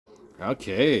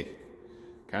Okay,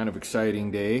 kind of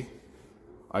exciting day.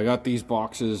 I got these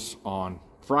boxes on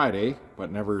Friday,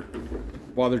 but never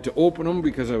bothered to open them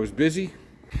because I was busy.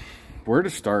 Where to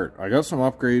start? I got some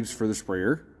upgrades for the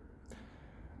sprayer.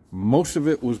 Most of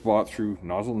it was bought through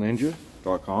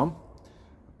NozzleNinja.com.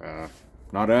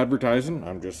 Not advertising,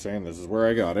 I'm just saying this is where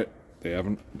I got it. They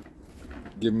haven't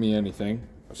given me anything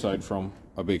aside from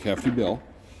a big hefty bill.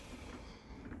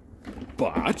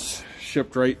 But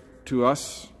shipped right to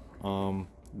us.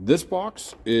 This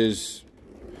box is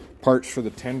parts for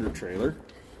the tender trailer.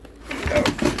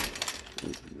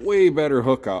 Way better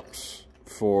hookups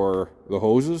for the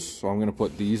hoses, so I'm going to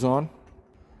put these on.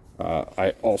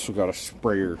 I also got a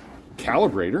sprayer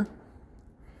calibrator.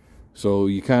 So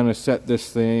you kind of set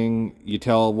this thing, you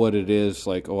tell what it is,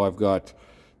 like, oh, I've got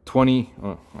 20,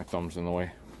 oh, my thumb's in the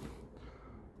way.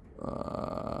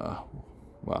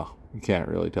 Well, you can't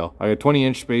really tell. I got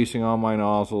 20-inch spacing on my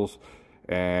nozzles,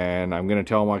 and I'm going to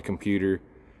tell my computer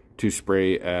to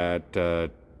spray at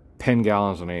 10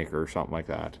 gallons an acre or something like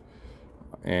that.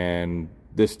 And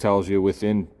this tells you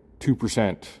within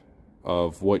 2%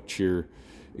 of what your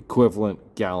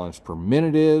equivalent gallons per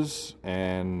minute is.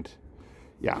 And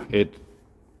yeah,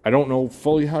 I don't know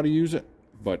fully how to use it,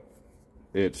 but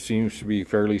it seems to be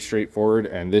fairly straightforward,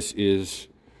 and this is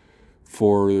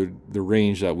for the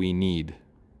range that we need.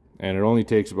 And it only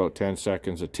takes about 10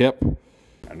 seconds a tip.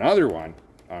 Another one,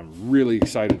 I'm really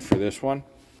excited for this one.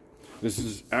 This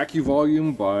is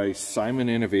Accuvolume by Simon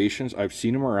Innovations. I've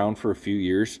seen them around for a few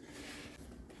years.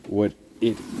 What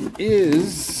it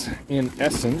is, in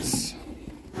essence,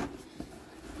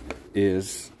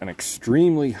 is an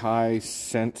extremely high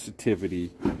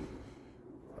sensitivity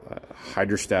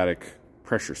hydrostatic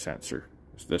pressure sensor.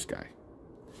 It's this guy.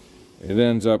 It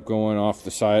ends up going off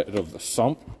the side of the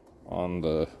sump on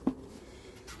the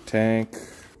tank.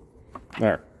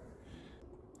 There.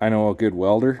 I know a good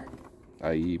welder,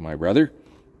 i.e. my brother,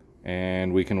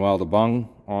 and we can weld a bung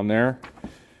on there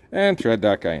and thread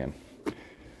that guy in.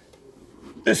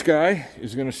 This guy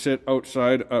is going to sit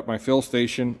outside at my fill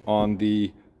station on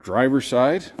the driver's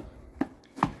side.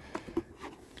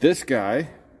 This guy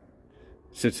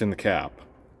sits in the cab.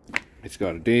 It's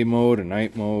got a day mode, a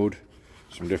night mode,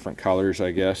 some different colors,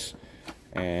 I guess.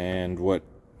 And what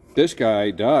this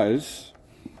guy does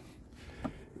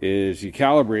is you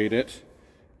calibrate it,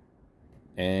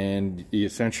 and you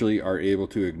essentially are able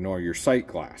to ignore your sight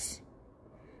glass.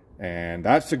 And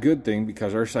that's a good thing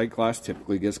because our sight glass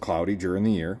typically gets cloudy during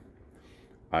the year.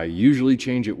 I usually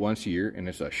change it once a year, and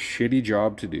it's a shitty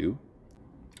job to do.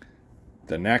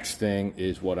 The next thing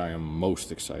is what I am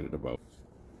most excited about.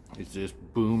 It's this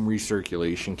boom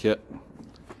recirculation kit.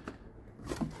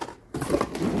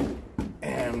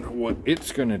 And what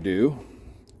it's going to do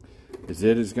is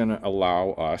it is going to allow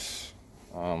us,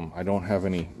 I don't have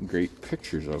any great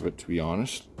pictures of it, to be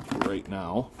honest, right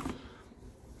now,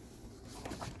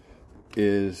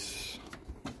 it's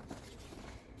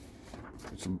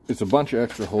a bunch of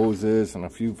extra hoses and a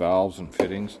few valves and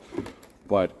fittings,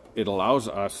 but it allows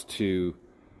us to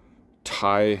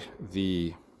tie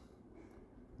the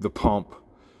pump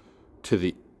to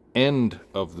the end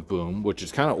of the boom, which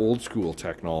is kind of old school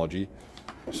technology.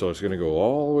 So it's going to go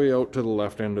all the way out to the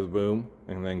left end of the boom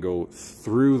and then go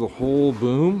through the whole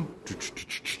boom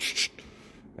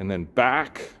and then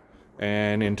back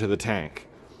and into the tank.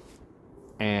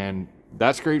 And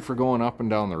that's great for going up and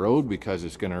down the road because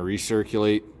it's going to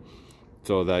recirculate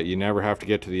so that you never have to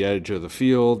get to the edge of the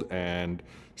field and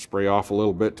spray off a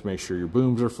little bit to make sure your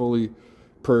booms are fully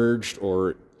purged,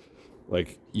 or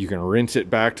like you can rinse it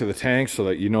back to the tank so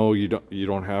that you know you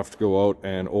don't have to go out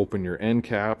and open your end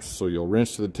caps. So you'll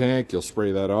rinse to the tank, you'll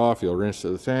spray that off, you'll rinse to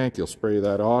the tank, you'll spray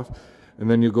that off, and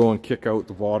then you go and kick out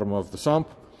the bottom of the sump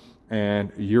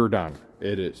and you're done.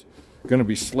 It is going to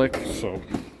be slick,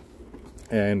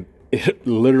 and it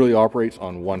literally operates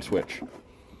on one switch.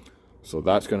 So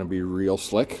that's going to be real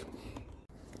slick.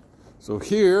 So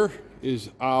here is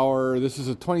this is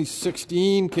a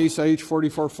 2016 Case IH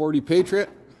 4440 Patriot.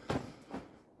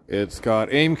 It's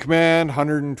got aim command,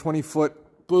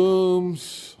 120-foot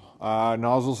booms.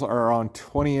 Nozzles are on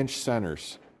 20-inch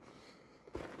centers.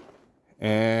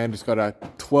 And it's got a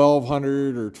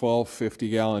 1,200 or 1,250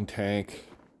 gallon tank.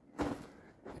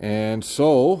 And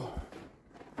so,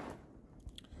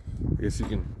 I guess you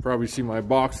can probably see my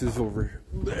boxes over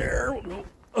there. We'll go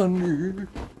under.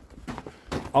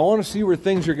 I want to see where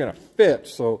things are going to fit.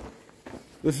 So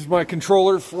this is my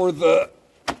controller for the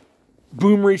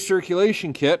boom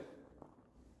recirculation kit.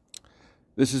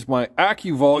 This is my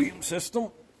Accuvolume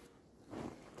system.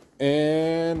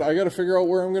 And I got to figure out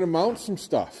where I'm going to mount some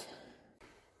stuff.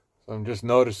 So I'm just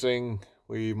noticing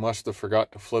we must have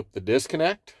forgot to flip the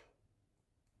disconnect.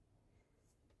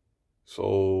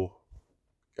 So,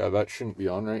 yeah, that shouldn't be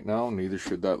on right now. Neither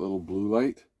should that little blue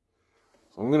light.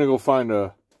 So I'm going to go find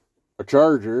a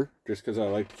charger, just because I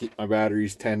like to keep my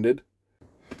batteries tended.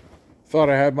 Thought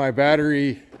I had my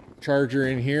battery charger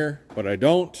in here, but I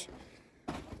don't.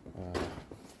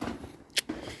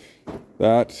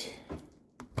 That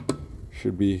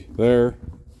should be there.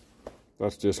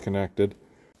 That's disconnected.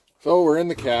 So we're in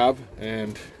the cab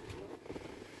and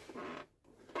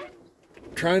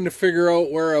trying to figure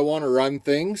out where I want to run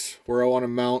things, where I want to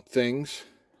mount things.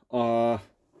 The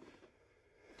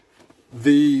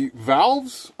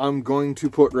valves I'm going to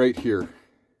put right here.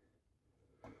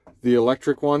 The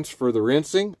electric ones for the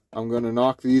rinsing, I'm going to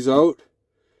knock these out,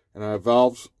 and I have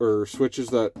valves or switches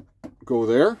that go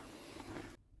there.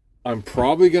 I'm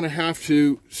probably going to have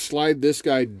to slide this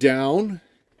guy down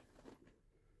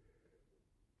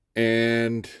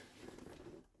and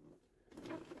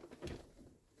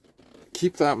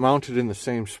keep that mounted in the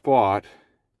same spot.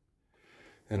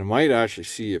 And I might actually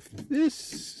see if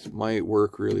this might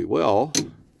work really well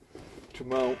to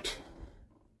mount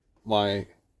my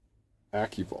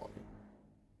Accuvolume.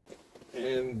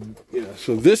 And yeah,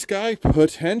 so this guy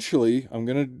potentially, I'm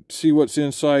gonna see what's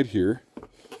inside here.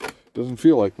 Doesn't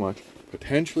feel like much.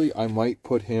 Potentially I might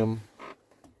put him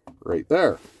right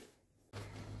there.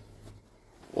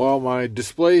 Well, my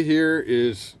display here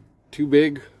is too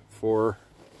big for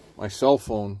my cell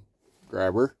phone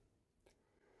grabber,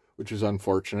 which is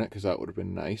unfortunate because that would have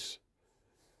been nice.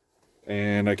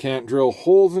 And I can't drill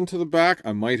holes into the back.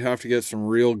 I might have to get some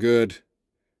real good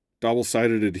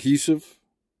double-sided adhesive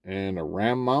and a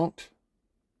ram mount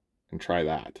and try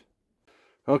that.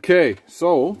 Okay,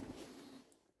 so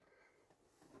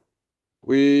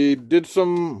we did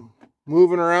some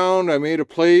moving around. I made a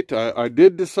plate. I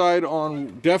did decide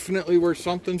on definitely where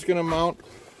something's going to mount.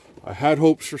 I had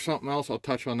hopes for something else. I'll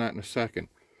touch on that in a second.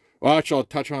 Well, actually, I'll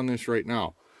touch on this right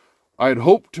now. I had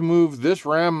hoped to move this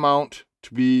ram mount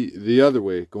to be the other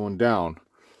way, going down.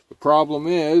 The problem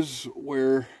is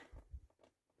where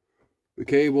the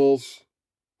cables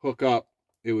hook up,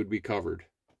 it would be covered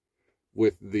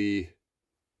with the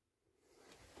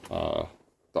arm.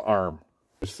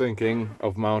 I was thinking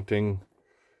of mounting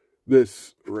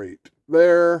this right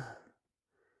there.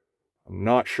 I'm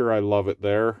not sure I love it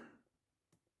there.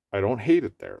 I don't hate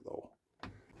it there though.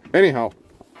 Anyhow,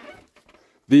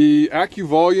 the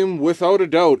Accuvolume without a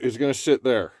doubt is going to sit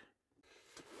there.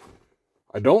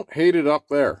 I don't hate it up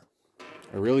there.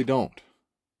 I really don't.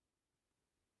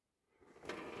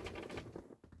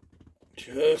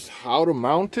 Just how to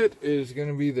mount it is going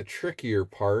to be the trickier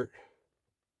part.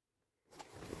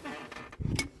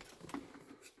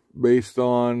 Based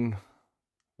on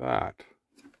that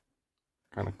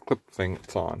kind of clip thing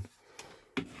it's on.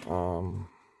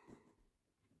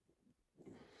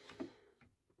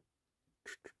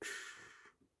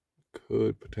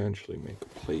 Could potentially make a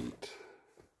plate.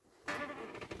 I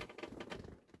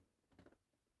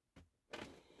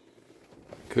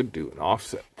could do an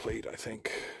offset plate, I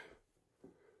think.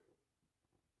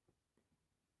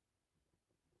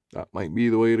 That might be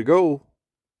the way to go.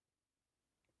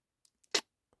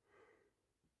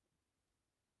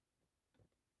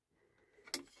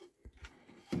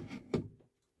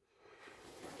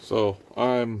 So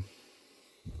I'm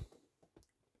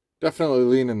definitely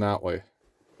leaning that way.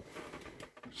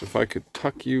 So if I could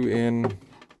tuck you in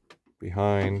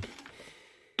behind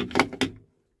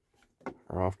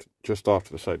or just off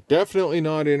to the side. Definitely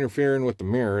not interfering with the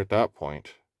mirror at that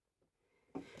point.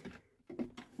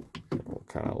 We'll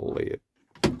kind of lay it,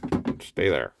 stay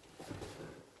there.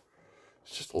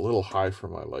 It's just a little high for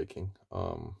my liking.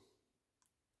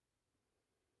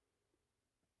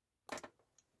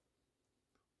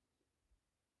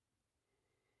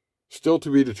 Still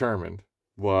to be determined,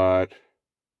 but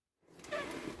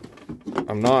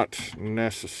I'm not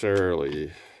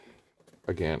necessarily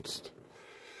against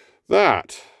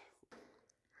that.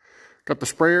 Got the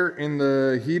sprayer in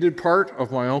the heated part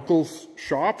of my uncle's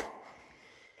shop.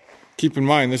 Keep in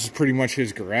mind, this is pretty much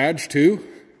his garage too.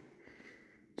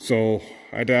 So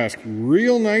I had to ask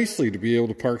real nicely to be able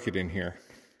to park it in here.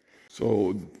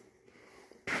 So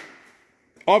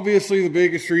obviously the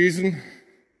biggest reason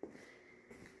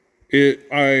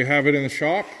I have it in the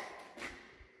shop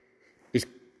is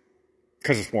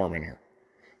because it's warm in here.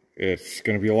 It's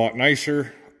going to be a lot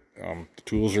nicer. The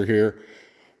tools are here.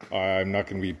 I'm not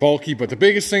going to be bulky, but the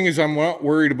biggest thing is I'm not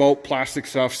worried about plastic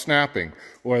stuff snapping,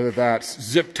 whether that's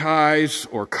zip ties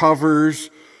or covers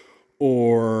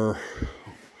or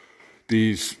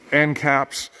these end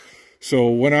caps. So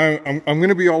when I'm going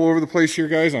to be all over the place here,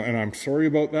 guys, and I'm sorry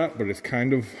about that, but it's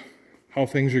kind of how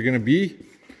things are going to be.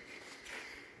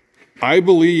 I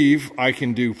believe I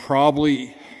can do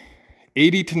probably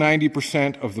 80 to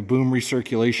 90% of the boom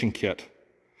recirculation kit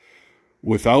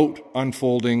without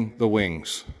unfolding the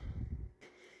wings.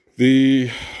 I'm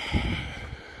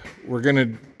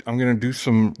gonna do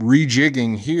some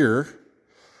rejigging here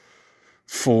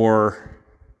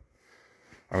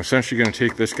I'm essentially gonna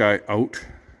take this guy out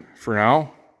for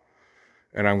now,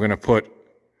 and I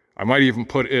might even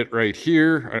put it right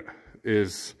here,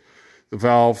 is the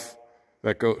valve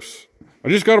that goes. I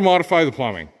just gotta modify the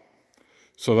plumbing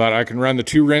so that I can run the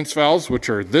 2 rinse valves, which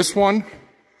are this one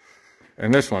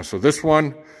and this one. So this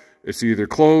one, it's either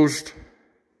closed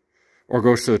or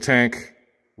goes to the tank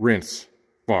rinse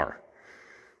bar.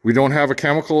 We don't have a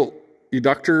chemical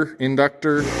inductor,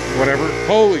 whatever.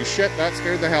 Holy shit, that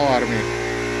scared the hell out of me.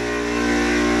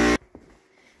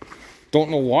 Don't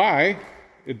know why.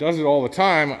 It does it all the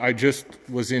time. I just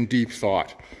was in deep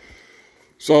thought.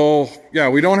 So yeah,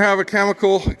 we don't have a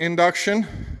chemical induction,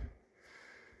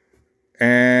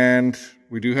 and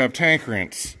we do have tank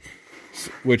rinse,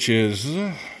 which is,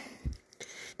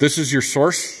 this is your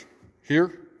source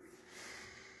here,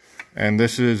 and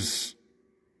this is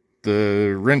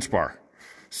the rinse bar.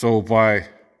 So by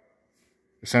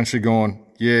essentially going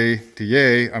yay to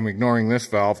yay, I'm ignoring this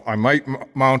valve. I might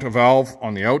mount a valve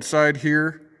on the outside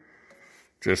here,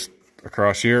 just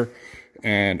across here,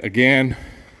 and again,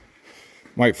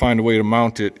 might find a way to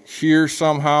mount it here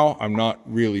somehow. I'm not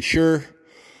really sure,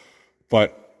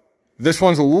 but this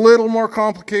one's a little more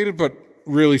complicated, but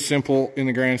really simple in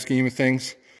the grand scheme of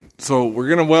things. So we're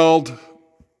gonna weld,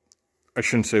 I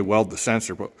shouldn't say weld the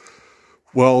sensor, but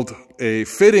weld a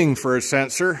fitting for a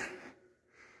sensor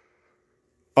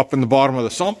up in the bottom of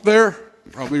the sump there,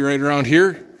 probably right around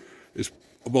here, is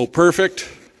about perfect.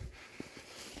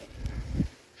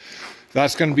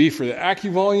 That's gonna be for the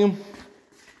Accuvolume.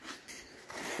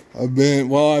 I've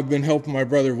been helping my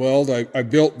brother weld. I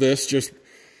built this just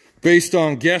based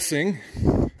on guessing.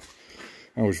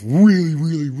 I was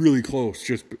really close.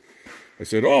 I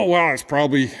said, oh wow, it's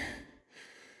probably,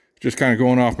 just kind of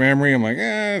going off memory. I'm like,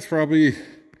 it's probably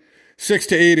 6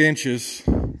 to 8 inches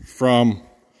from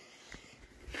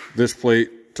this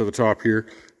plate to the top here.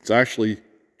 It's actually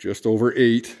just over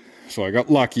 8, so I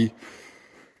got lucky.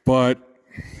 But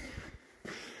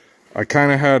I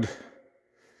kind of had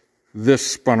this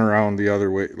spun around the other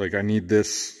way. Like I need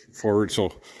this forward,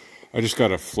 so I just got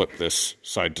to flip this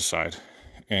side to side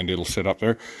and it'll sit up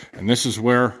there. And this is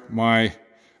where my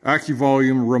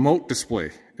Accuvolume remote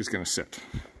display is going to sit.